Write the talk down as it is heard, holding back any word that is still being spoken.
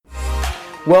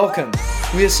Welcome.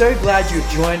 We are so glad you've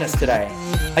joined us today.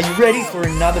 Are you ready for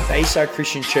another Bayside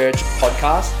Christian Church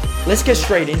podcast? Let's get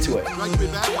straight into it. Great to be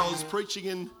back. I was preaching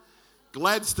in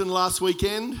Gladstone last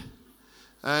weekend,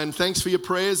 and thanks for your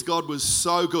prayers. God was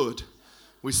so good.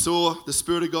 We saw the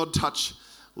Spirit of God touch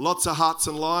lots of hearts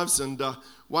and lives, and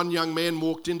one young man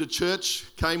walked into church,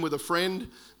 came with a friend,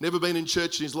 never been in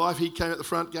church in his life. He came at the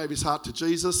front, gave his heart to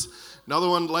Jesus. Another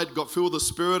one lad got filled with the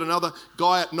Spirit. Another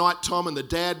guy at night time, and the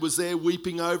dad was there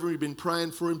weeping over him. He'd been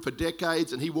praying for him for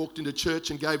decades, and he walked into church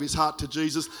and gave his heart to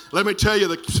Jesus. Let me tell you,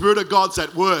 the Spirit of God's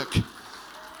at work.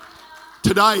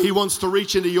 Today, he wants to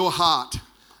reach into your heart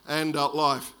and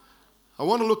life. I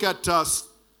want to look at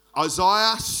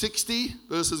Isaiah 60,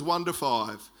 verses 1 to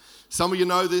 5. Some of you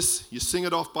know this. You sing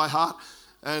it off by heart.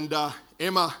 And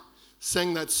Emma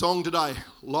sang that song today,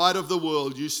 Light of the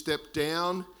World, you step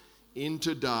down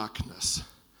into darkness.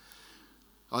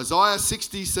 Isaiah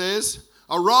 60 says,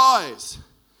 Arise,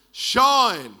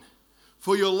 shine,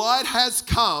 for your light has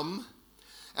come,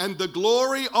 and the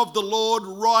glory of the Lord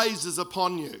rises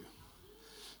upon you.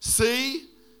 See,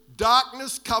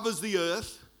 darkness covers the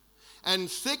earth, and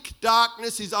thick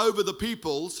darkness is over the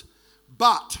peoples,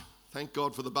 but, thank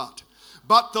God for the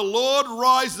but the Lord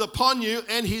rises upon you,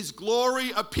 and his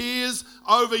glory appears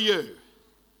over you.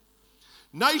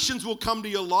 Nations will come to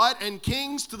your light, and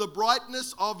kings to the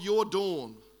brightness of your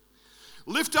dawn.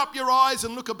 Lift up your eyes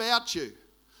and look about you.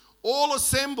 All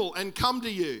assemble and come to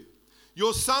you.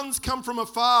 Your sons come from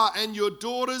afar, and your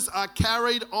daughters are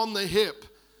carried on the hip.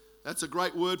 That's a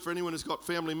great word for anyone who's got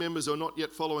family members who are not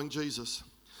yet following Jesus.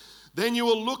 Then you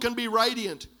will look and be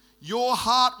radiant. Your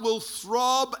heart will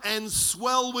throb and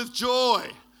swell with joy.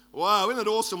 Wow, isn't it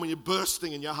awesome when you're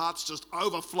bursting and your heart's just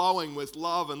overflowing with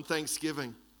love and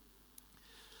thanksgiving?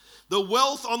 The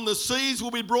wealth on the seas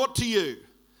will be brought to you.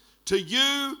 To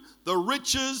you, the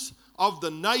riches of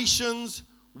the nations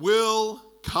will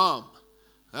come.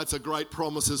 That's a great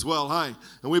promise as well, hey?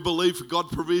 And we believe for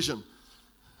God's provision.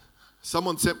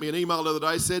 Someone sent me an email the other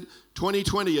day, said,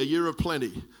 2020, a year of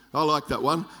plenty. I like that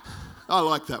one.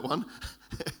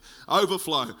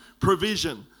 Overflow,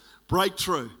 provision,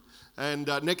 breakthrough. And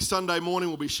next Sunday morning,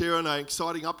 we'll be sharing an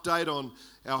exciting update on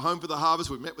our Home for the Harvest.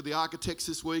 We've met with the architects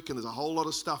this week, and there's a whole lot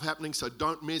of stuff happening, so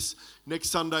don't miss next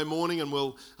Sunday morning, and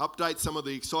we'll update some of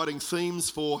the exciting themes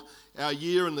for our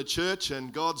year in the church,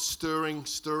 and God's stirring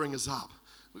us up.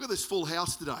 Look at this full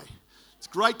house today. It's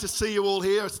great to see you all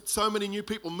here. So many new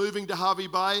people moving to Hervey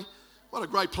Bay. What a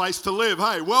great place to live.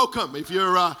 Hey, welcome. If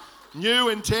you're new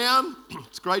in town,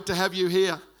 it's great to have you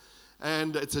here.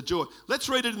 And it's a joy. Let's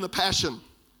read it in the Passion.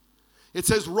 It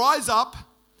says, Rise up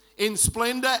in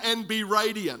splendor and be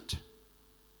radiant.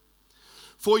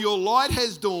 For your light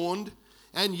has dawned,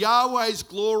 and Yahweh's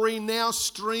glory now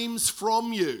streams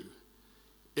from you.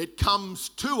 It comes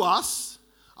to us,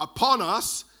 upon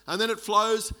us, and then it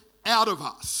flows out of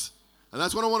us. And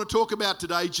that's what I want to talk about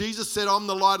today. Jesus said, I'm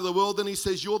the light of the world. Then he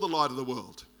says, you're the light of the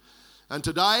world. And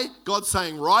today, God's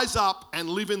saying, rise up and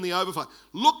live in the overflow.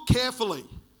 Look carefully.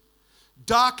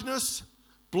 Darkness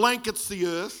blankets the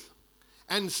earth,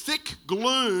 and thick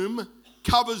gloom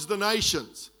covers the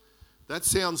nations. That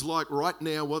sounds like right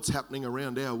now what's happening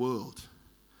around our world.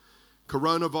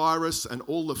 Coronavirus and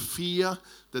all the fear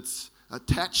that's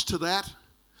attached to that,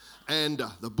 and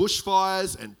the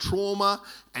bushfires and trauma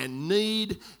and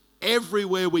need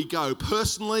everywhere we go,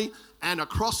 personally and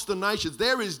across the nations.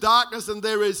 There is darkness, and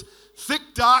there is thick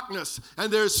darkness,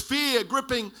 and there is fear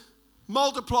gripping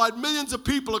multiplied millions of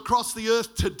people across the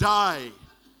earth today.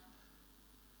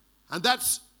 And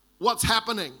that's what's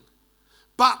happening.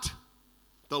 But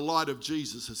the light of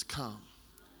Jesus has come.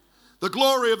 The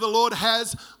glory of the Lord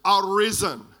has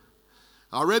arisen.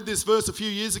 I read this verse a few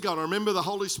years ago, and I remember the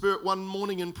Holy Spirit one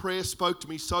morning in prayer spoke to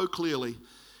me so clearly.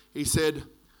 He said,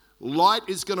 light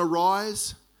is going to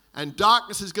rise and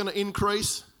darkness is going to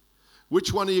increase.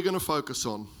 Which one are you going to focus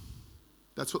on?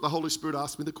 That's what the Holy Spirit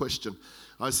asked me the question.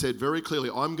 I said very clearly,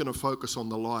 I'm going to focus on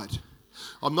the light.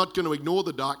 I'm not going to ignore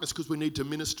the darkness because we need to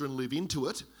minister and live into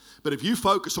it. But if you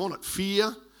focus on it,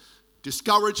 fear,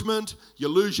 discouragement, you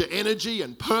lose your energy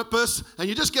and purpose, and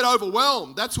you just get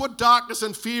overwhelmed. That's what darkness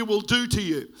and fear will do to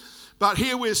you. But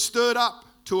here we're stirred up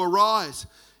to arise.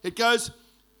 It goes,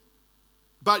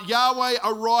 but Yahweh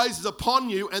arises upon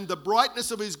you, and the brightness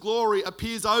of his glory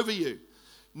appears over you.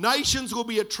 Nations will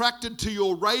be attracted to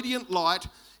your radiant light,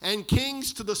 and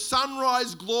kings to the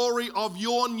sunrise glory of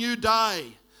your new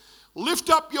day. Lift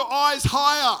up your eyes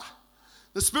higher.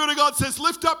 The Spirit of God says,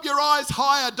 lift up your eyes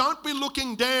higher. Don't be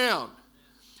looking down.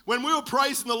 When we were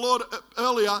praising the Lord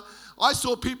earlier, I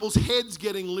saw people's heads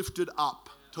getting lifted up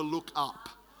to look up.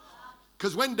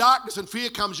 Because when darkness and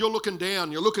fear comes, you're looking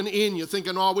down, you're looking in, you're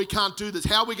thinking, oh, we can't do this.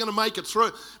 How are we going to make it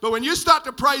through? But when you start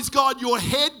to praise God, your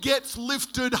head gets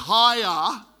lifted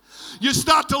higher. You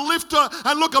start to lift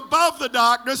and look above the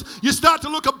darkness. You start to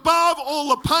look above all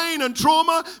the pain and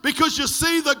trauma because you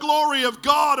see the glory of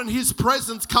God and His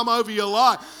presence come over your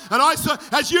life. And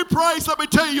as you praise, let me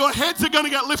tell you, your heads are going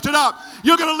to get lifted up.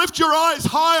 You're going to lift your eyes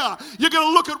higher. You're going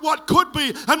to look at what could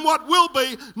be and what will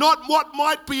be, not what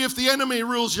might be if the enemy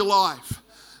rules your life.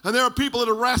 And there are people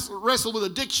that wrestle with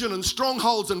addiction and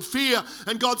strongholds and fear.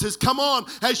 And God says, come on,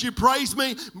 as you praise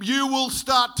me, you will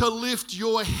start to lift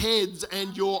your heads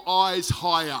and your eyes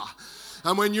higher.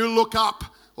 And when you look up,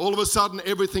 all of a sudden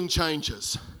everything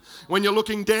changes. When you're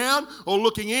looking down or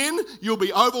looking in, you'll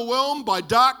be overwhelmed by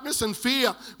darkness and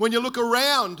fear. When you look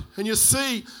around and you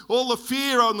see all the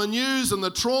fear on the news and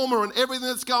the trauma and everything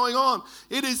that's going on,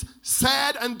 it is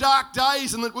sad and dark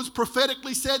days. And it was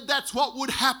prophetically said that's what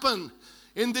would happen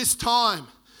in this time.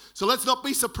 So let's not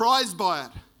be surprised by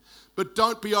it, but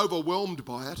don't be overwhelmed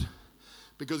by it,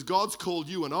 because God's called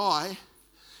you and I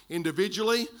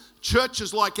individually,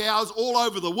 churches like ours all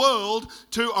over the world,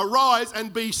 to arise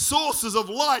and be sources of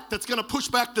light that's going to push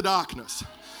back the darkness.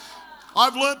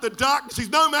 I've learnt that darkness is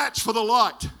no match for the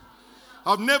light.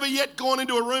 I've never yet gone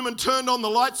into a room and turned on the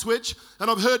light switch and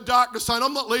I've heard darkness saying,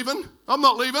 I'm not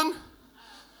leaving.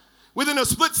 Within a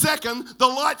split second, the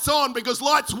light's on, because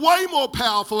light's way more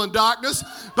powerful than darkness.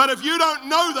 But if you don't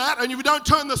know that and if you don't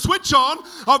turn the switch on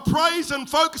of praise and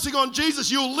focusing on Jesus,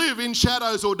 you'll live in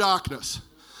shadows or darkness.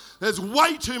 There's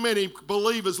way too many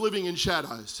believers living in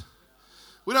shadows.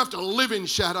 We don't have to live in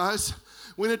shadows.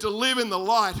 We need to live in the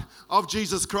light of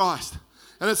Jesus Christ.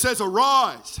 And it says,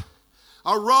 arise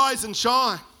and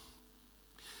shine.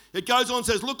 It goes on and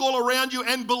says, look all around you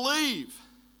and believe.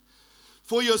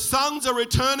 For your sons are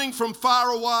returning from far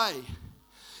away,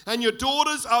 and your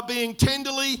daughters are being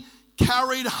tenderly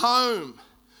carried home.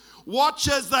 Watch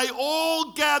as they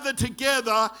all gather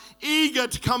together, eager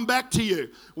to come back to you.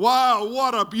 Wow,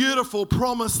 what a beautiful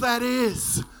promise that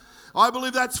is. I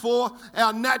believe that's for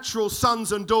our natural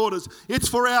sons and daughters. It's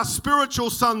for our spiritual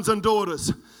sons and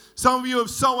daughters. Some of you have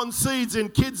sown seeds in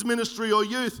kids ministry or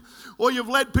youth, or you've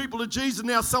led people to Jesus.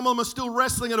 Now some of them are still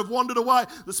wrestling and have wandered away.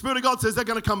 The Spirit of God says they're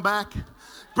going to come back.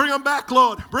 Bring them back,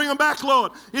 Lord. Bring them back,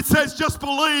 Lord. It says just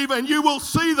believe and you will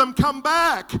see them come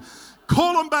back.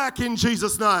 Call them back in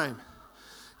Jesus' name.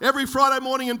 Every Friday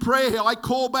morning in prayer here, I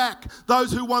call back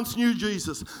those who once knew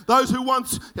Jesus, those who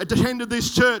once attended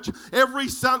this church. Every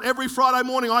Friday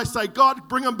morning I say, God,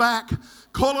 bring them back.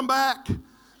 Call them back.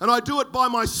 And I do it by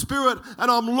my Spirit, and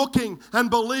I'm looking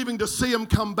and believing to see them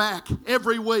come back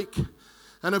every week.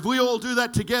 And if we all do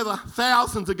that together,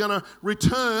 thousands are going to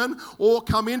return or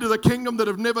come into the kingdom that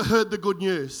have never heard the good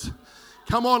news.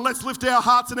 Come on, let's lift our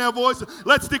hearts and our voices.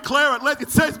 Let's declare it. It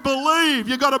says believe.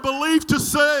 You've got to believe to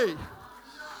see.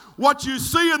 What you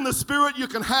see in the Spirit, you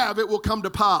can have. It will come to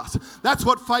pass. That's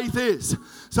what faith is.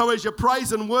 So as you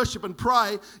praise and worship and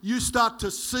pray, you start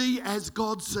to see as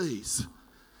God sees.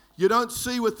 You don't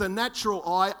see with the natural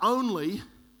eye only.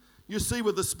 You see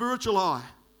with the spiritual eye.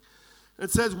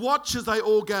 It says, watch as they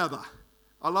all gather.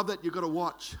 I love that you've got to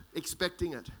watch,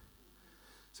 expecting it.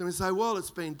 So we say, well,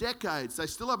 it's been decades. They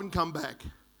still haven't come back.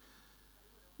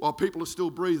 While people are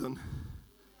still breathing,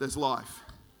 there's life.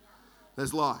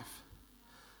 There's life.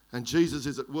 And Jesus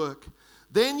is at work.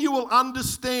 Then you will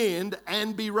understand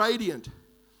and be radiant.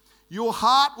 Your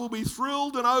heart will be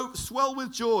thrilled and swell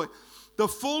with joy. The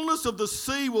fullness of the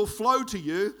sea will flow to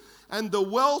you, and the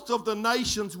wealth of the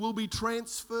nations will be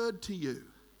transferred to you.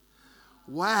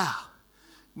 Wow.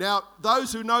 Now,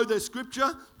 those who know their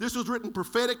scripture, this was written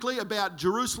prophetically about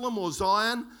Jerusalem or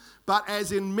Zion, but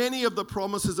as in many of the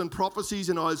promises and prophecies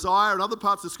in Isaiah and other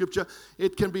parts of scripture,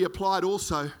 it can be applied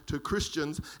also to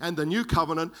Christians and the new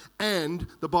covenant and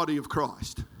the body of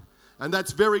Christ. And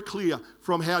that's very clear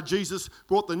from how Jesus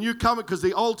brought the new covenant, because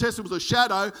the Old Testament was a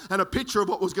shadow and a picture of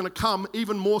what was going to come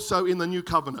even more so in the new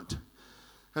covenant.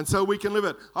 And so we can live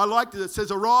it. I like that it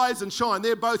says arise and shine.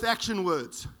 They're both action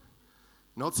words.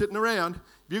 Not sitting around.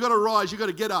 If you've got to rise, you've got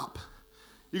to get up.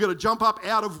 You've got to jump up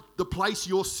out of the place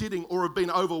you're sitting or have been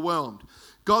overwhelmed.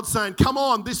 God's saying, come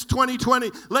on, this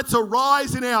 2020, let's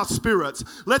arise in our spirits.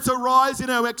 Let's arise in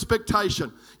our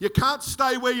expectation. You can't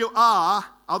stay where you are,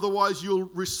 otherwise you'll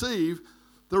receive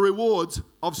the rewards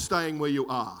of staying where you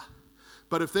are.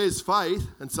 But if there's faith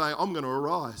and saying, I'm going to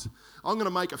arise, I'm going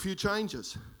to make a few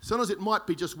changes. Sometimes it might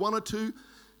be just one or two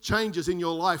changes in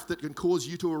your life that can cause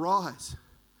you to arise.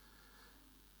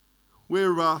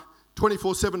 We're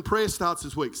 24/7 prayer starts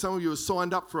this week. Some of you have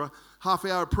signed up for a half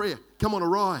hour of prayer. Come on,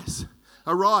 arise.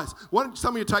 Arise. Why don't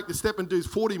some of you take the step and do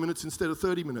 40 minutes instead of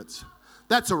 30 minutes?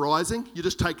 That's arising. You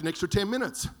just take an extra 10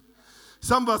 minutes.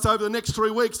 Some of us over the next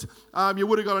 3 weeks, you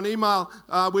would have got an email.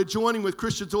 We're joining with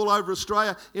Christians all over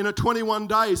Australia in a 21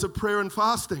 days of prayer and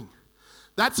fasting.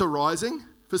 That's arising.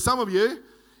 For some of you,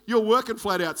 you're working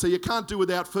flat out, so you can't do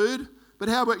without food. But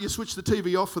how about you switch the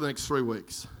TV off for the next 3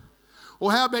 weeks?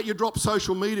 Or how about you drop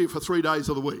social media for 3 days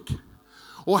of the week?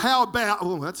 Or how about,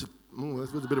 that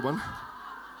was a bit of one.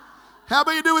 How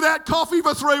about you do without coffee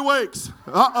for 3 weeks?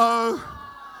 Uh-oh.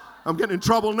 I'm getting in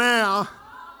trouble now.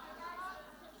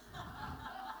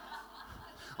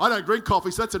 I don't drink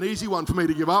coffee, so that's an easy one for me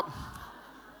to give up.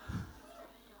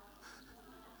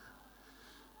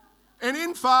 And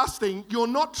in fasting, you're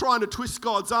not trying to twist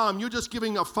God's arm. You're just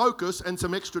giving a focus and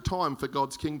some extra time for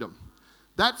God's kingdom.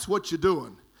 That's what you're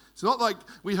doing. It's not like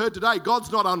we heard today,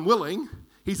 God's not unwilling.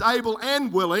 He's able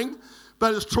and willing.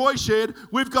 But as Troy shared,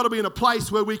 we've got to be in a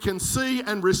place where we can see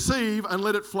and receive and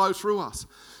let it flow through us.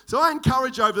 So I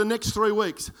encourage you over the next 3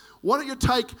 weeks, why don't you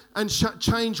take and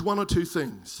change one or two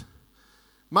things?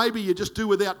 Maybe you just do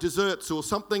without desserts or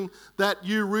something that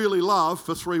you really love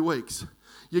for 3 weeks.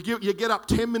 You get up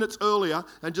 10 minutes earlier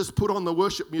and just put on the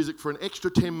worship music for an extra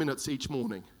 10 minutes each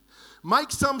morning.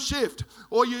 Make some shift.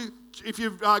 Or if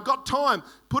you've got time,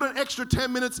 put an extra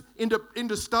 10 minutes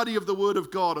into study of the Word of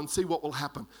God and see what will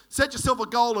happen. Set yourself a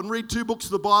goal and read 2 books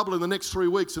of the Bible in the next 3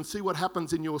 weeks and see what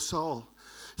happens in your soul.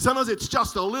 Sometimes it's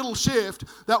just a little shift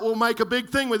that will make a big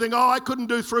thing. We think, I couldn't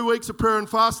do 3 weeks of prayer and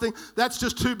fasting. That's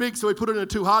just too big, so we put it in a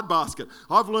too hard basket.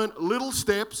 I've learned little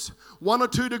steps, 1 or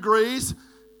 2 degrees.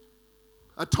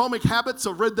 Atomic Habits,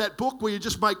 I've read that book where you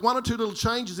just make 1 or 2 little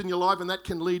changes in your life and that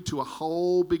can lead to a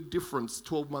whole big difference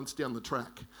 12 months down the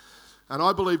track. And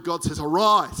I believe God says,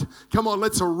 arise. Come on,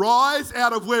 let's arise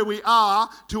out of where we are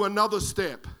to another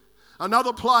step,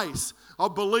 another place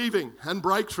of believing and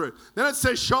breakthrough. Then it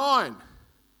says shine.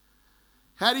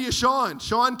 How do you shine?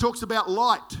 Shine talks about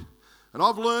light. And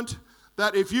I've learned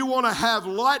that if you want to have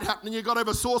light happening, you've got to have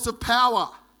a source of power.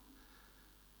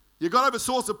 You've got to have a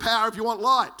source of power if you want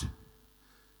light.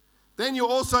 Then you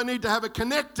also need to have a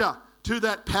connector to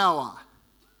that power.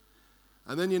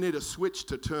 And then you need a switch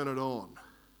to turn it on.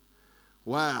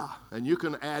 Wow. And you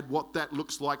can add what that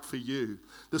looks like for you.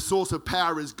 The source of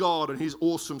power is God and His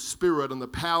awesome Spirit and the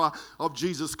power of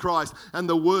Jesus Christ and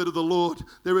the Word of the Lord.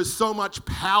 There is so much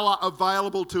power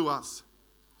available to us.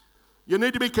 You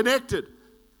need to be connected.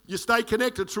 You stay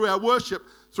connected through our worship,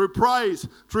 through praise,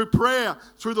 through prayer,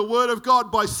 through the Word of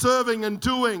God, by serving and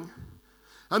doing.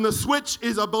 And the switch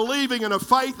is a believing and a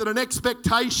faith and an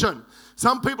expectation.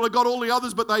 Some people have got all the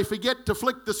others, but they forget to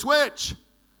flick the switch.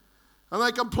 And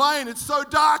they complain, it's so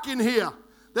dark in here.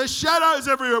 There's shadows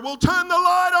everywhere. We'll turn the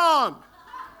light on.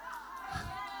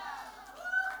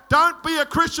 Don't be a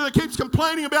Christian that keeps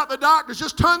complaining about the darkness.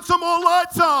 Just turn some more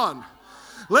lights on.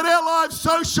 Let our lives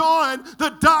so shine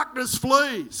that darkness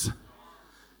flees.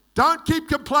 Don't keep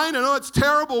complaining, it's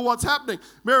terrible what's happening.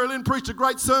 Mary Lynn preached a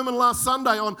great sermon last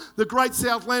Sunday on the great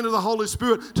Southland of the Holy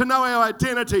Spirit, to know our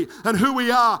identity and who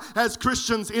we are as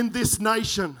Christians in this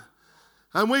nation.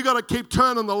 And we've got to keep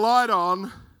turning the light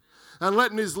on and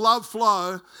letting His love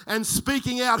flow and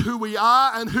speaking out who we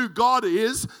are and who God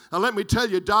is. And let me tell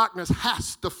you, darkness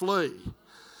has to flee.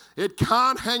 It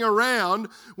can't hang around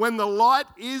when the light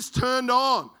is turned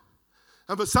on.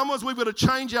 And for some of us, we've got to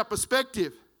change our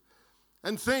perspective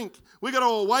and think. We've got to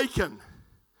awaken.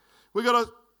 We've got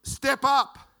to step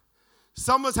up.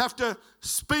 Some of us have to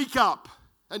speak up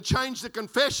and change the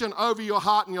confession over your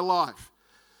heart and your life.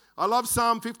 I love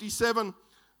Psalm 57,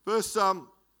 verse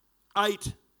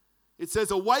 8. It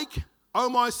says, awake, O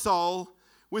my soul,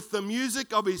 with the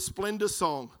music of His splendor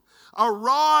song.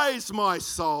 Arise, my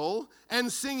soul,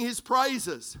 and sing His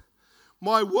praises.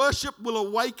 My worship will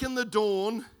awaken the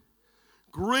dawn,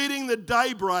 greeting the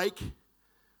daybreak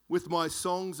with my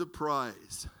songs of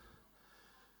praise.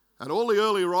 And all the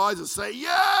early risers say,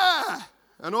 yeah!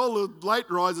 And all the late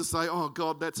risers say, oh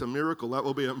God, that's a miracle. That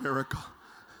will be a miracle.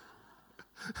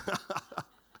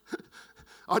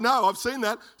 I know, I've seen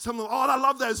that. Some of them, I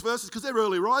love those verses because they're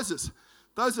early risers.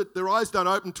 Those that their eyes don't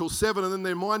open till 7 and then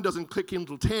their mind doesn't click in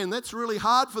till 10, that's really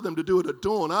hard for them to do it at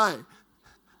dawn, eh?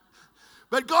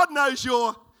 But God knows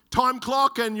your time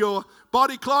clock and your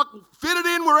body clock. Fit it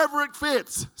in wherever it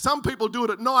fits. Some people do it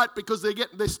at night because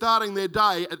they're starting their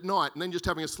day at night and then just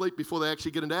having a sleep before they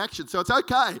actually get into action. So it's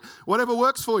okay. Whatever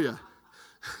works for you.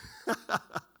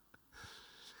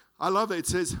 I love it. It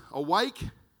says, awake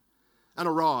and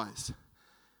arise.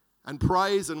 and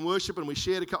praise and worship, and we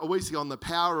shared a couple of weeks ago on the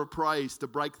power of praise to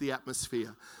break the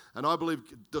atmosphere. And I believe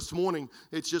this morning,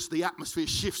 it's just the atmosphere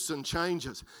shifts and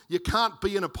changes. You can't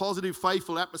be in a positive,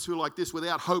 faithful atmosphere like this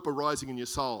without hope arising in your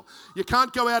soul. You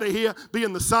can't go out of here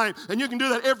being the same. And you can do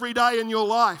that every day in your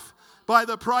life by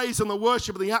the praise and the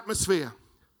worship of the atmosphere.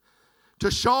 To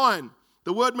shine,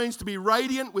 the word means to be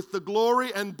radiant with the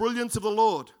glory and brilliance of the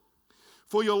Lord.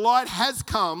 For your light has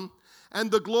come, and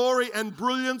the glory and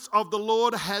brilliance of the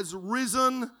Lord has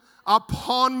risen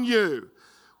upon you.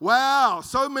 Wow,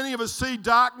 so many of us see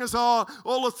darkness, all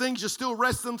the things you're still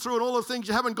wrestling through and all the things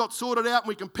you haven't got sorted out, and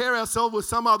we compare ourselves with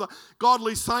some other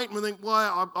godly saint and we think,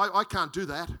 well, I can't do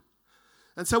that.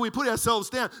 And so we put ourselves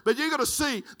down. But you've got to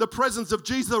see the presence of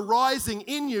Jesus rising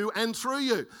in you and through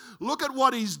you. Look at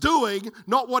what he's doing,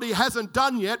 not what he hasn't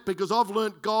done yet, because I've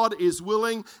learnt God is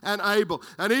willing and able.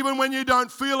 And even when you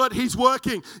don't feel it, he's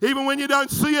working. Even when you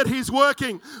don't see it, he's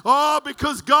working. Oh,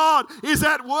 because God is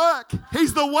at work.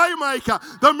 He's the way maker,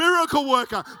 the miracle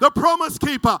worker, the promise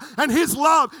keeper, and his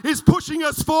love is pushing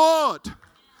us forward.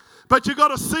 But you've got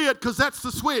to see it, because that's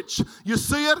the switch. You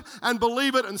see it and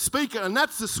believe it and speak it, and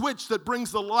that's the switch that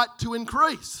brings the light to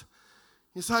increase.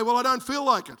 You say, well, I don't feel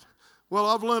like it. Well,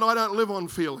 I've learned I don't live on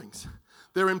feelings.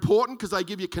 They're important because they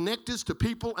give you connectors to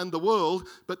people and the world,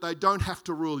 but they don't have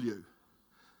to rule you.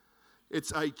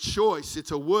 It's a choice.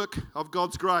 It's a work of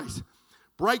God's grace.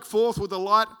 Break forth with the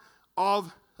light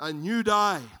of a new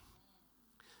day.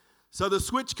 So the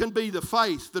switch can be the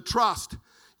faith, the trust,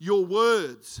 your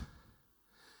words.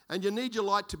 And you need your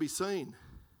light to be seen.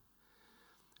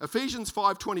 Ephesians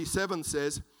 5:27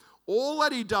 says, all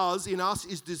that he does in us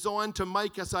is designed to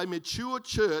make us a mature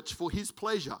church for his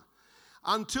pleasure,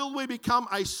 until we become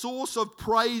a source of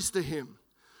praise to him,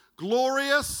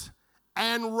 glorious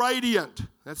and radiant.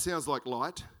 That sounds like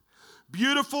light.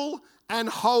 Beautiful and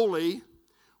holy,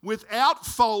 without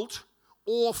fault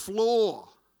or flaw.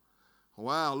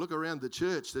 Wow, look around the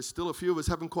church. There's still a few of us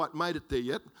haven't quite made it there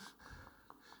yet.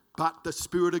 But the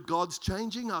Spirit of God's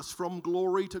changing us from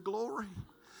glory to glory.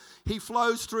 He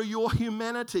flows through your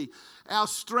humanity, our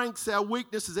strengths, our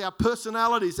weaknesses, our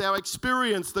personalities, our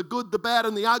experience, the good, the bad,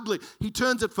 and the ugly. He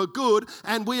turns it for good,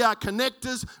 and we are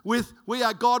connectors we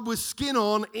are God with skin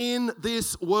on in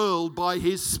this world by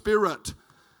his Spirit.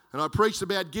 And I preached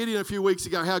about Gideon a few weeks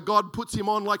ago, how God puts him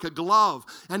on like a glove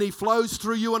and he flows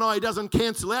through you and I. He doesn't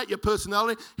cancel out your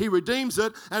personality. He redeems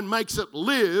it and makes it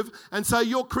live. And so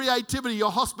your creativity, your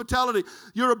hospitality,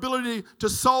 your ability to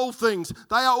solve things,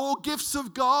 they are all gifts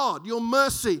of God. Your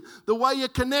mercy, the way you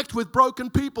connect with broken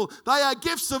people, they are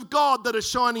gifts of God that are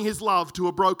shining his love to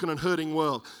a broken and hurting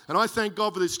world. And I thank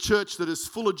God for this church that is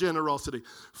full of generosity,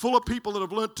 full of people that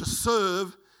have learnt to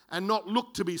serve and not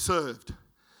look to be served.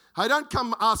 Hey, don't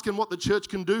come asking what the church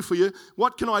can do for you.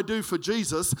 What can I do for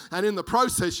Jesus? And in the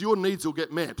process, your needs will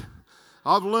get met.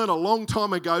 I've learned a long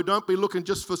time ago, don't be looking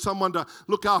just for someone to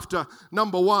look after.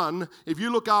 Number one, if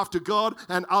you look after God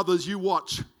and others, you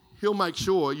watch. He'll make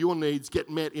sure your needs get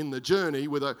met in the journey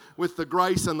with the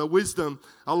grace and the wisdom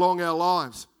along our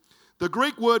lives. The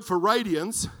Greek word for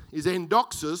radiance is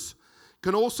endoxis,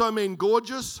 can also mean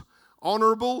gorgeous,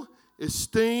 honourable,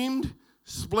 esteemed,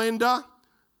 splendour,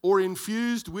 or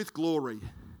infused with glory.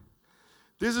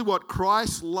 This is what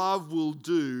Christ's love will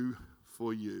do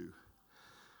for you.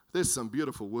 There's some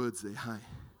beautiful words there, hey?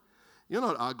 You're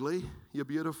not ugly, you're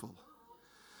beautiful.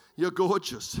 You're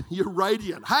gorgeous, you're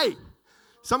radiant. Hey,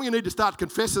 some of you need to start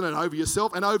confessing it over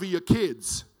yourself and over your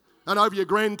kids and over your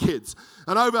grandkids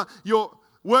and over your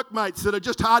workmates that are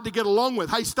just hard to get along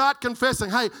with. Hey, start confessing,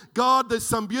 hey, God, there's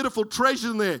some beautiful treasures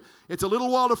in there. It's a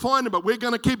little while to find them, but we're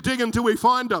going to keep digging until we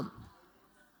find them.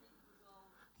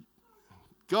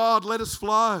 God, let us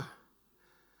flow.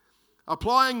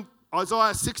 Applying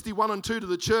Isaiah 61:2 to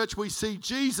the church, we see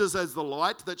Jesus as the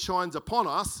light that shines upon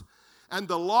us and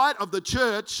the light of the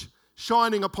church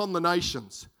shining upon the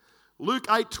nations. Luke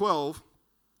 8:12,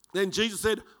 then Jesus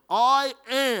said, I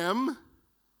am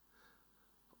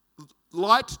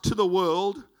light to the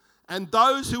world, and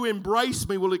those who embrace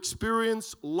me will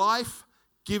experience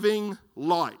life-giving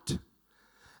light.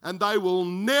 And they will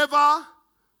never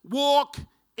walk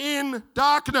in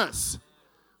darkness.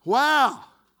 Wow.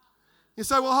 You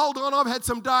say, well, hold on, I've had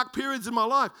some dark periods in my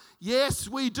life. Yes,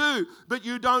 we do, but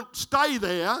you don't stay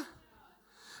there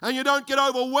and you don't get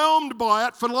overwhelmed by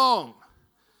it for long.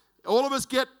 All of us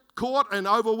get caught and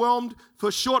overwhelmed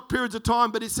for short periods of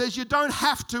time, but it says you don't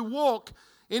have to walk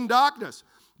in darkness.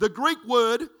 The Greek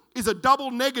word is a double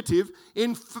negative,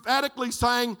 emphatically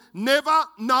saying never,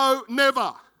 no,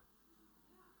 never.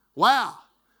 Wow.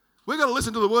 We've got to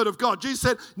listen to the word of God. Jesus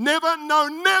said, never, no,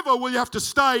 never will you have to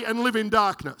stay and live in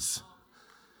darkness.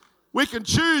 We can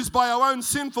choose by our own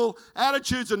sinful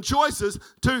attitudes and choices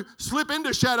to slip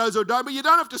into shadows or dark, but you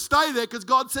don't have to stay there because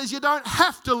God says you don't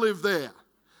have to live there.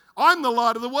 I'm the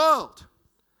light of the world.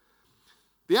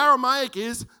 The Aramaic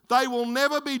is, they will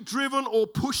never be driven or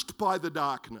pushed by the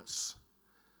darkness.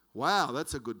 Wow,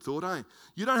 that's a good thought, eh?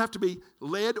 You don't have to be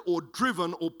led or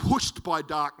driven or pushed by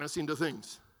darkness into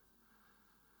things.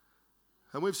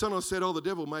 And we've sometimes said, oh, the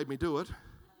devil made me do it.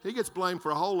 He gets blamed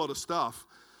for a whole lot of stuff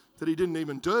that he didn't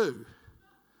even do.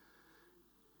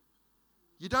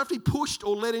 You don't have to be pushed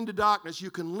or led into darkness.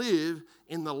 You can live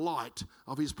in the light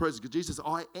of his presence. Because Jesus says,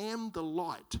 I am the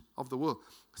light of the world.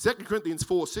 2 Corinthians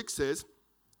 4:6 says,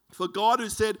 for God who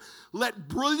said, let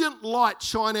brilliant light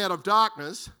shine out of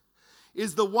darkness,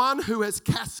 is the one who has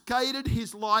cascaded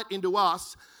his light into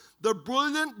us, the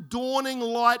brilliant dawning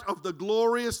light of the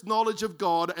glorious knowledge of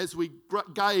God as we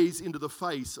gaze into the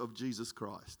face of Jesus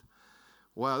Christ.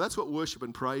 Wow, that's what worship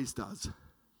and praise does.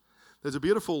 There's a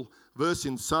beautiful verse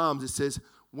in Psalms that says,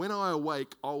 when I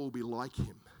awake, I will be like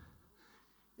him.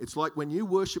 It's like when you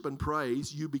worship and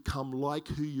praise, you become like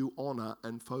who you honor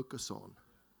and focus on.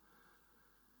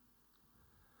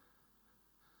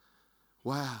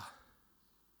 Wow.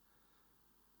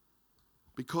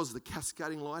 Because the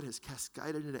cascading light has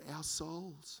cascaded into our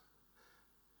souls.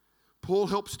 Paul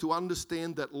helps to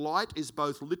understand that light is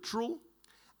both literal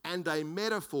and a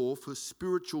metaphor for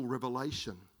spiritual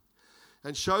revelation,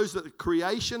 and shows that the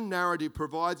creation narrative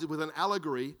provides it with an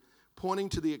allegory pointing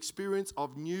to the experience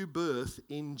of new birth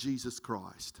in Jesus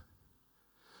Christ.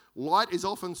 Light is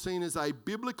often seen as a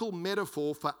biblical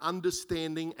metaphor for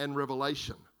understanding and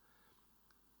revelation.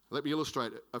 Let me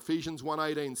illustrate it. Ephesians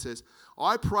 1:18 says,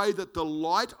 I pray that the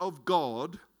light of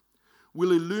God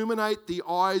will illuminate the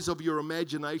eyes of your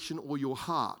imagination or your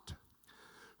heart,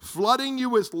 flooding you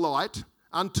with light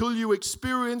until you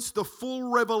experience the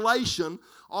full revelation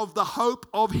of the hope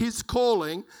of his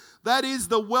calling. That is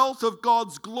the wealth of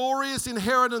God's glorious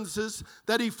inheritances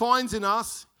that he finds in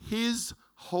us, his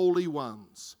holy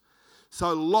ones.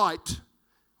 So light,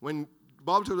 when the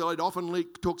Bible talks about light, often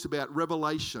talks about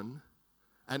revelation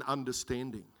and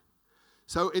understanding.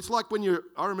 So it's like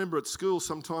I remember at school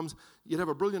sometimes you'd have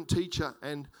a brilliant teacher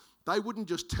and they wouldn't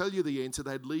just tell you the answer,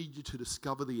 they'd lead you to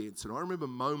discover the answer. And I remember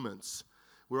moments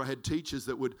where I had teachers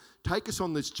that would take us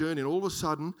on this journey and all of a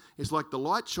sudden it's like the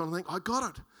light shone and I think, I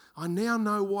got it. I now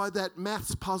know why that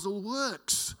maths puzzle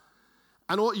works.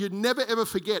 And you'd never ever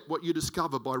forget what you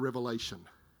discover by revelation.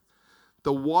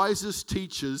 The wisest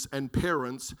teachers and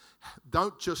parents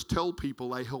don't just tell people,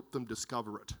 they help them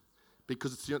discover it.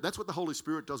 Because that's what the Holy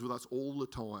Spirit does with us all the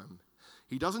time.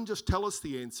 He doesn't just tell us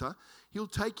the answer. He'll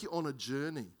take you on a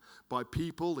journey by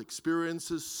people,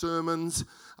 experiences, sermons,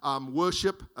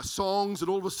 worship, songs, and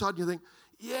all of a sudden you think,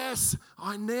 yes,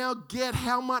 I now get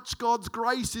how much God's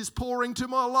grace is pouring to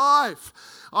my life.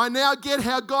 I now get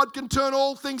how God can turn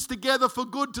all things together for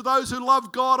good to those who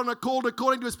love God and are called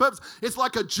according to his purpose. It's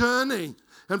like a journey.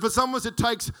 And for some of us, it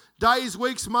takes days,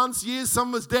 weeks, months, years, some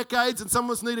of us decades, and some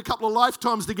of us need a couple of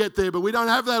lifetimes to get there, but we don't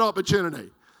have that opportunity.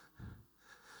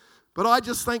 But I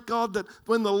just thank God that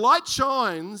when the light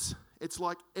shines, it's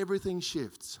like everything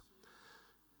shifts.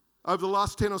 Over the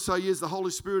last 10 or so years, the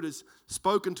Holy Spirit has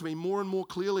spoken to me more and more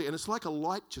clearly, and it's like a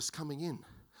light just coming in.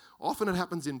 Often it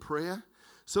happens in prayer.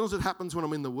 Sometimes it happens when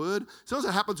I'm in the Word. Sometimes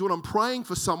it happens when I'm praying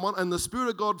for someone and the Spirit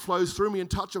of God flows through me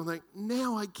and touches them and I think,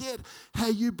 now I get how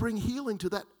you bring healing to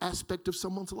that aspect of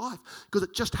someone's life because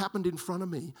it just happened in front of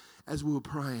me as we were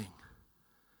praying.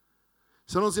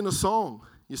 Sometimes in a song,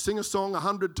 you sing a song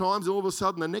 100 times and all of a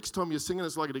sudden the next time you sing it,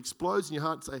 it's like it explodes in your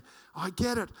heart and say, I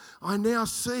get it. I now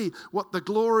see what the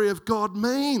glory of God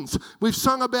means. We've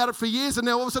sung about it for years and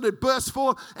now all of a sudden it bursts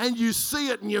forth and you see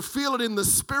it and you feel it in the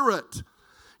Spirit.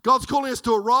 God's calling us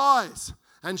to arise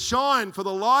and shine, for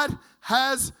the light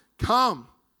has come.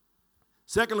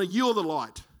 Secondly, you're the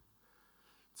light.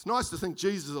 It's nice to think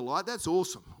Jesus is the light. That's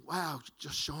awesome. Wow,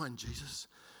 just shine, Jesus.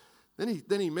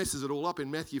 Then he messes it all up in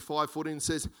Matthew 5:14 and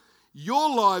says, your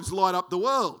lives light up the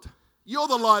world. You're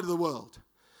the light of the world.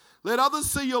 Let others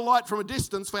see your light from a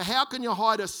distance, for how can you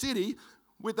hide a city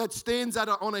that stands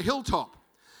on a hilltop?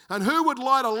 And who would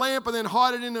light a lamp and then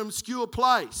hide it in an obscure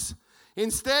place?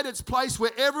 Instead, it's a place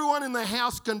where everyone in the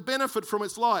house can benefit from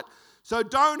its light. So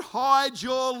don't hide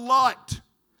your light.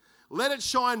 Let it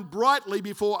shine brightly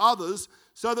before others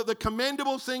so that the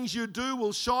commendable things you do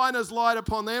will shine as light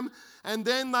upon them, and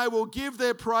then they will give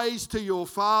their praise to your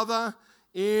Father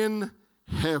in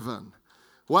heaven.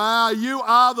 Wow, you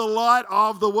are the light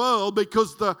of the world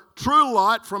because the true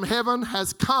light from heaven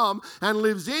has come and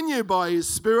lives in you by his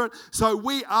Spirit. So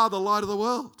we are the light of the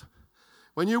world.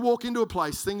 When you walk into a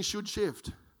place, things should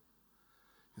shift.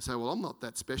 You say, well, I'm not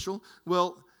that special.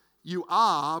 Well, you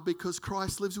are, because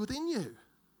Christ lives within you.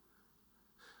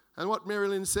 And what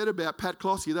Marilyn said about Pat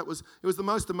Closkey, it was the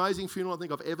most amazing funeral I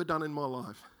think I've ever done in my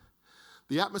life.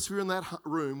 The atmosphere in that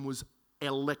room was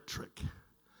electric.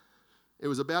 It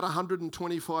was about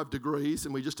 125 degrees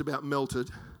and we just about melted.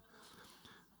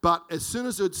 But as soon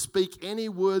as I'd speak any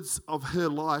words of her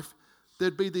life,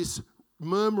 there'd be this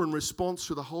murmur and response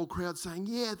to the whole crowd saying,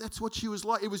 yeah, that's what she was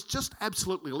like. It was just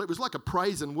absolutely, it was like a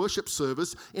praise and worship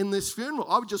service in this funeral.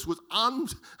 I just was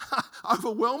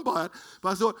overwhelmed by it. But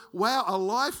I thought, wow, a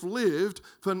life lived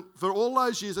for all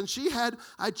those years. And she had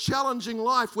a challenging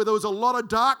life where there was a lot of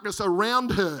darkness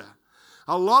around her.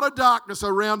 A lot of darkness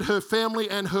around her family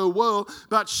and her world.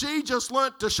 But she just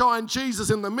learnt to shine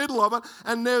Jesus in the middle of it.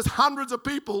 And there's hundreds of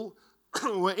people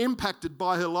who were impacted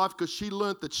by her life because she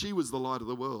learnt that she was the light of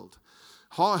the world.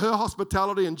 Her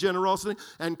hospitality and generosity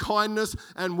and kindness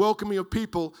and welcoming of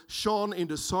people shone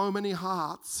into so many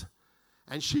hearts,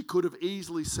 and she could have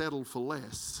easily settled for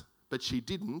less, but she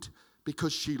didn't,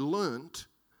 because she learnt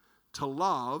to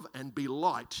love and be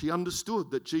light. She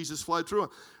understood that Jesus flowed through her.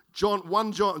 John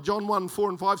 1, 4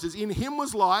 and 5 says, in him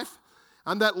was life,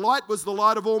 and that light was the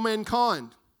light of all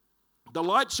mankind. The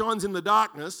light shines in the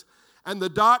darkness, and the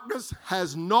darkness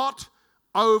has not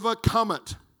overcome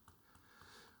it.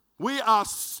 We are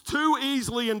too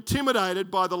easily intimidated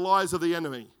by the lies of the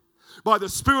enemy, by the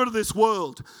spirit of this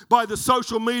world, by the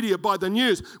social media, by the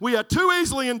news. We are too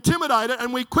easily intimidated,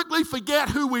 and we quickly forget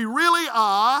who we really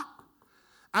are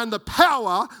and the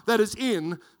power that is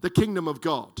in the kingdom of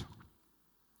God.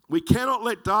 We cannot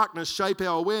let darkness shape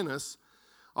our awareness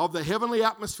of the heavenly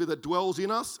atmosphere that dwells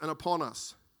in us and upon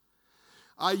us.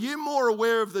 Are you more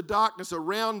aware of the darkness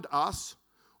around us,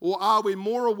 or are we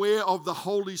more aware of the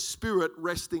Holy Spirit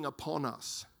resting upon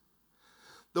us?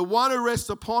 The one who rests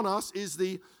upon us is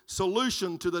the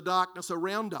solution to the darkness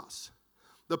around us.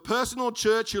 The personal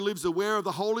church who lives aware of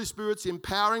the Holy Spirit's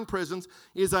empowering presence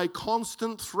is a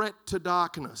constant threat to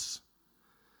darkness.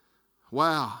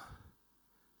 Wow.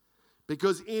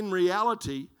 Because in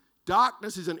reality,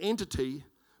 darkness is an entity,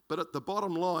 but at the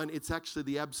bottom line, it's actually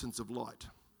the absence of light.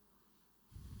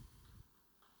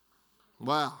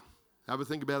 Wow. Have a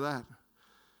think about that.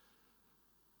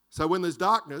 So when there's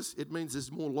darkness, it means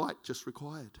there's more light just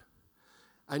required.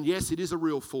 And yes, it is a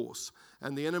real force.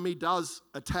 And the enemy does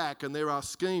attack, and there are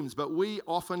schemes. But we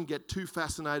often get too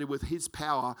fascinated with his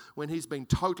power when he's been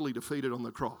totally defeated on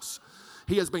the cross.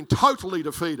 He has been totally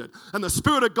defeated. And the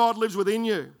Spirit of God lives within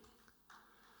you.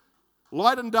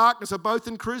 Light and darkness are both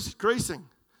increasing.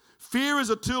 Fear is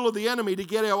a tool of the enemy to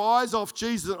get our eyes off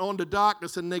Jesus and onto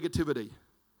darkness and negativity.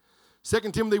 2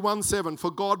 Timothy 1:7, for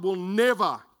God will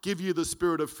never give you the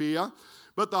spirit of fear,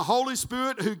 but the Holy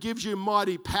Spirit who gives you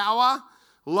mighty power,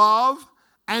 love,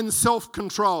 and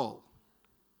self-control.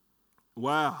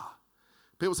 Wow.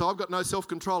 People say, I've got no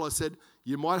self-control. I said,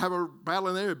 you might have a battle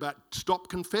in there, but stop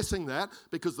confessing that,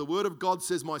 because the Word of God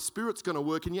says my Spirit's going to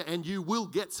work in you and you will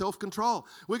get self-control.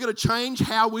 We're going to change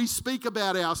how we speak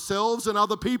about ourselves and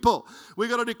other people. We're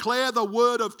going to declare the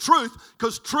word of truth,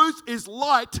 because truth is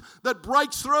light that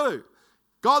breaks through.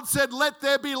 God said, let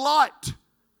there be light.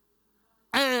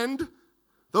 And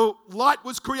the light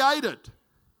was created.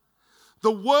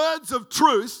 The words of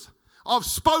truth of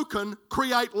spoken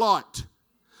create light.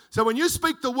 So when you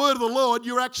speak the word of the Lord,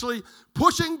 you're actually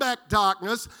pushing back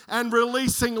darkness and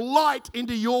releasing light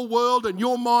into your world and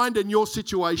your mind and your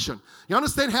situation. You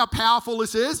understand how powerful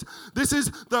this is? This is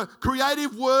the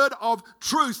creative word of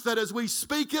truth that as we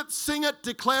speak it, sing it,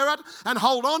 declare it, and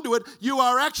hold on to it, you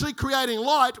are actually creating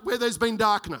light where there's been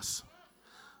darkness.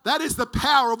 That is the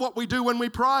power of what we do when we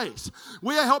praise.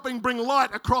 We are helping bring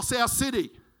light across our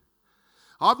city.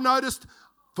 I've noticed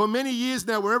for many years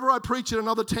now, wherever I preach in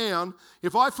another town,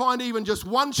 if I find even just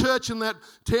one church in that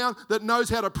town that knows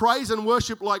how to praise and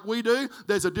worship like we do,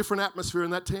 there's a different atmosphere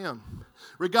in that town.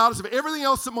 Regardless of everything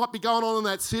else that might be going on in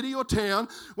that city or town,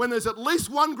 when there's at least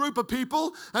one group of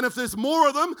people, and if there's more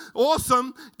of them,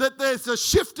 awesome, that there's a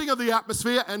shifting of the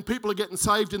atmosphere and people are getting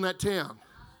saved in that town.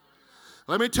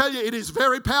 Let me tell you, it is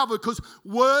very powerful, because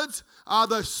words are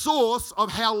the source of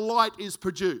how light is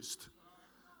produced.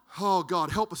 Oh,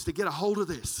 God, help us to get a hold of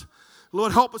this.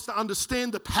 Lord, help us to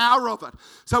understand the power of it.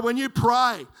 So when you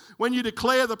pray, when you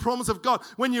declare the promise of God,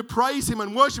 when you praise Him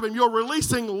and worship Him, you're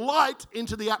releasing light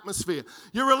into the atmosphere.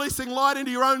 You're releasing light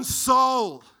into your own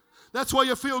soul. That's why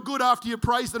you feel good after you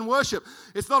praise and worship.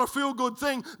 It's not a feel-good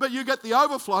thing, but you get the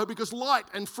overflow because light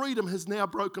and freedom has now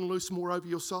broken loose more over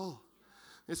your soul.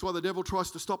 That's why the devil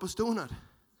tries to stop us doing it.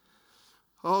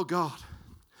 Oh, God.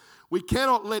 We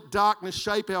cannot let darkness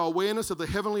shape our awareness of the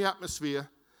heavenly atmosphere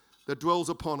that dwells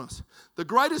upon us. The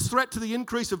greatest threat to the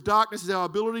increase of darkness is our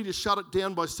ability to shut it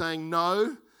down by saying,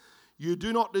 no, you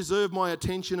do not deserve my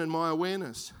attention and my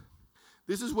awareness.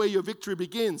 This is where your victory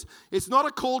begins. It's not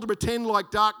a call to pretend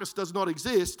like darkness does not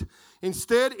exist.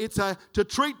 Instead, it's to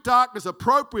treat darkness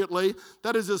appropriately.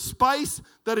 That is a space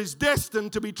that is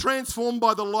destined to be transformed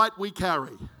by the light we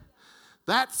carry.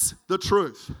 That's the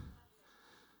truth.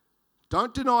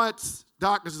 Don't deny its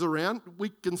darkness is around. We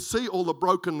can see all the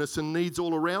brokenness and needs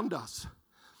all around us.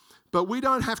 But we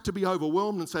don't have to be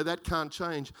overwhelmed and say that can't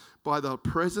change. By the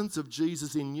presence of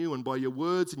Jesus in you and by your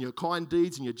words and your kind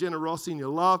deeds and your generosity and your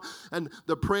love and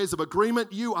the prayers of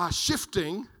agreement, you are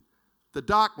shifting the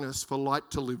darkness for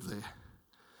light to live there.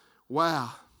 Wow.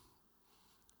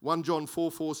 1 John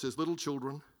 4:4 says, little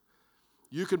children,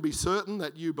 you can be certain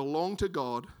that you belong to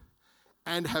God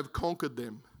and have conquered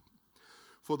them.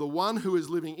 For the one who is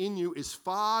living in you is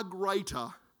far greater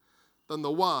than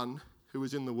the one who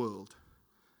is in the world.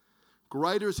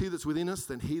 Greater is he that's within us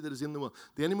than he that is in the world.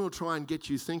 The enemy will try and get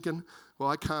you thinking, well,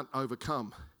 I can't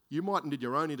overcome. You mightn't in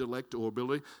your own intellect or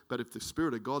ability, but if the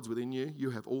Spirit of God's within you, you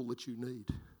have all that you need.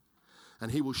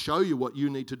 And he will show you what you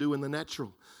need to do in the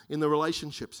natural, in the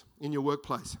relationships, in your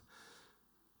workplace.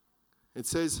 It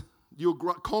says, you'll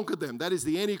conquer them. That is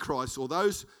the Antichrist, or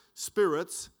those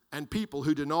spirits and people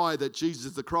who deny that Jesus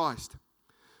is the Christ.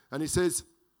 And he says,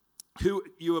 who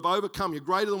you have overcome, you're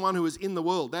greater than one who is in the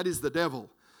world. That is the devil.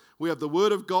 We have the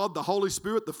Word of God, the Holy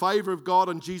Spirit, the favour of God,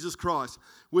 and Jesus Christ.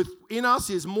 Within us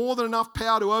is more than enough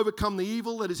power to overcome the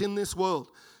evil that is in this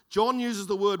world. John uses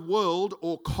the word world,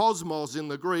 or cosmos in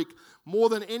the Greek, more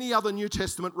than any other New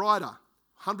Testament writer.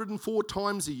 104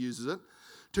 times he uses it,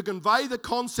 to convey the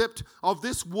concept of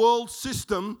this world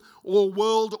system or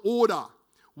world order.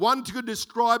 One could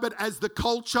describe it as the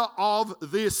culture of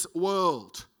this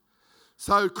world.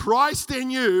 So Christ in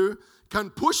you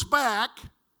can push back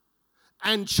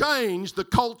and change the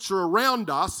culture around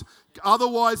us.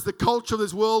 Otherwise, the culture of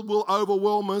this world will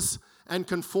overwhelm us and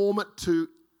conform it to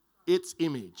its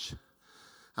image.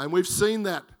 And we've seen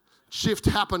that shift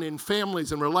happen in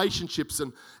families and relationships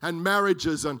and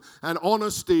marriages and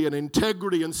honesty and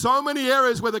integrity and so many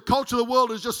areas where the culture of the world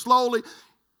has just slowly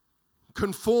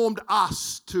conformed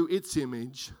us to its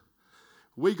image.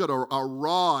 We got to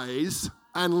arise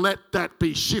and let that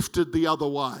be shifted the other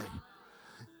way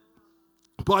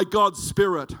by God's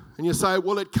Spirit. And you say,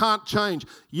 well, it can't change.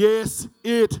 Yes,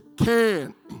 it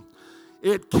can.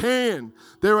 It can.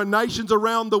 There are nations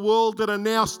around the world that are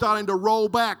now starting to roll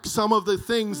back some of the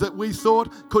things that we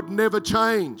thought could never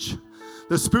change.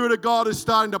 The Spirit of God is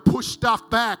starting to push stuff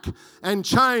back and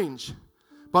change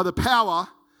by the power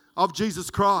of Jesus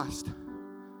Christ.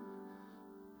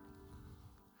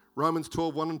 Romans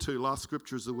 12, 1 and 2, last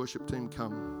scripture as the worship team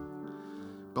come.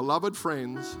 Beloved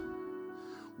friends,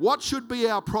 what should be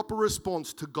our proper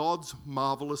response to God's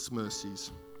marvelous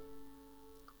mercies?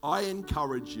 I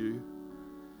encourage you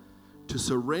to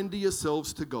surrender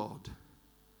yourselves to God,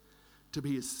 to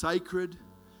be His sacred,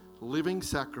 living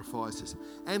sacrifices,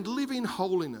 and live in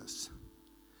holiness,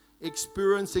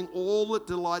 experiencing all that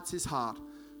delights His heart,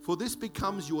 for this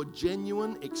becomes your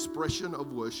genuine expression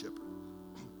of worship.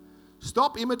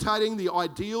 Stop imitating the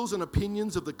ideals and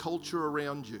opinions of the culture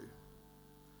around you,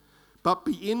 but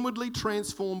be inwardly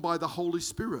transformed by the Holy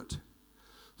Spirit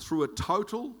through a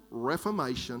total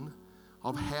reformation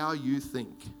of how you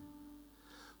think.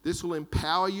 This will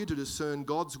empower you to discern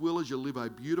God's will as you live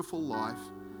a beautiful life,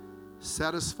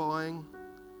 satisfying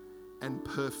and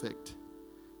perfect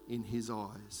in His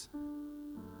eyes.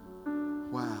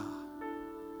 Wow.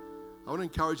 I want to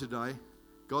encourage you today,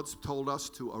 God's told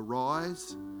us to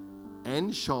arise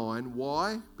and shine.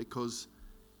 Why? Because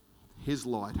His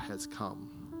light has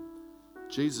come.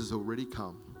 Jesus has already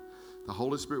come. The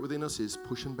Holy Spirit within us is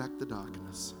pushing back the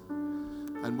darkness.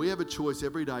 And we have a choice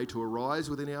every day to arise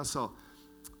within our soul.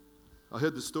 I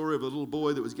heard the story of a little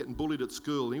boy that was getting bullied at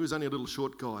school, and he was only a little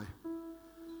short guy.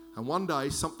 And one day,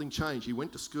 something changed. He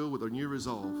went to school with a new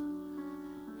resolve.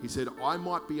 He said, I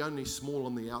might be only small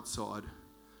on the outside,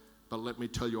 but let me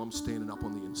tell you, I'm standing up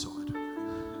on the inside.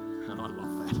 And I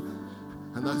love that.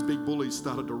 And those big bullies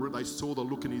started to, they saw the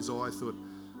look in his eye, thought,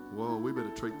 well, we better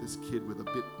treat this kid with a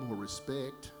bit more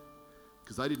respect,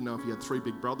 because they didn't know if he had three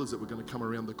big brothers that were going to come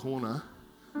around the corner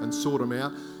and sort him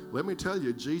out. Let me tell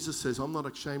you, Jesus says, I'm not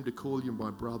ashamed to call you my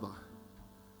brother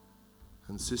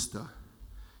and sister.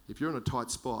 If you're in a tight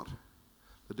spot,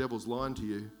 the devil's lying to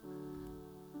you,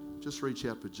 just reach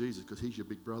out for Jesus because He's your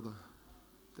big brother.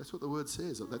 That's what the word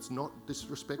says. That's not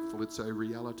disrespectful. It's a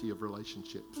reality of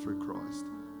relationship through Christ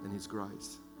and His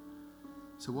grace.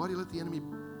 So why do you let the enemy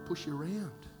push you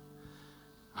around?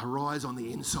 Arise on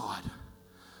the inside.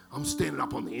 I'm standing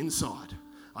up on the inside.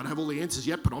 I don't have all the answers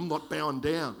yet, but I'm not bowing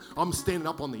down. I'm standing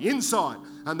up on the inside.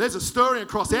 And there's a stirring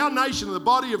across our nation, and the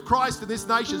body of Christ in this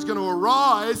nation is going to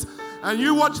arise. And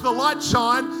you watch the light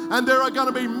shine, and there are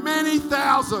going to be many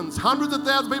thousands, hundreds of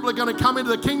thousands of people are going to come into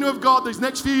the kingdom of God these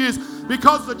next few years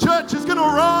because the church is going to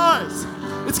arise.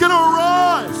 It's going to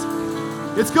arise.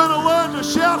 It's going to learn to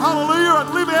shout hallelujah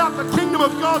and live out the kingdom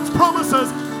of God's promises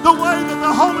the way that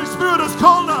the Holy Spirit has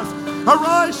called us.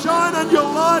 Arise, shine, and your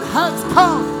light has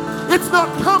come. It's not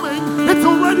coming, it's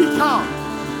already come.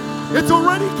 It's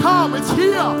already come. It's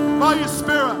here by His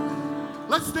Spirit.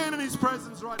 Let's stand in His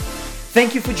presence right now.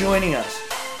 Thank you for joining us.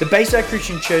 The Bayside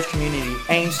Christian Church community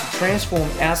aims to transform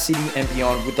our city and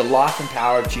beyond with the life and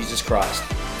power of Jesus Christ.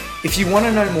 If you want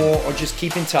to know more or just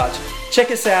keep in touch,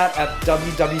 check us out at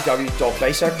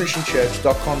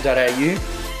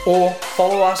www.baysidechristianchurch.com.au or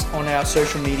follow us on our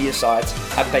social media sites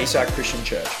at Bayside Christian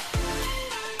Church.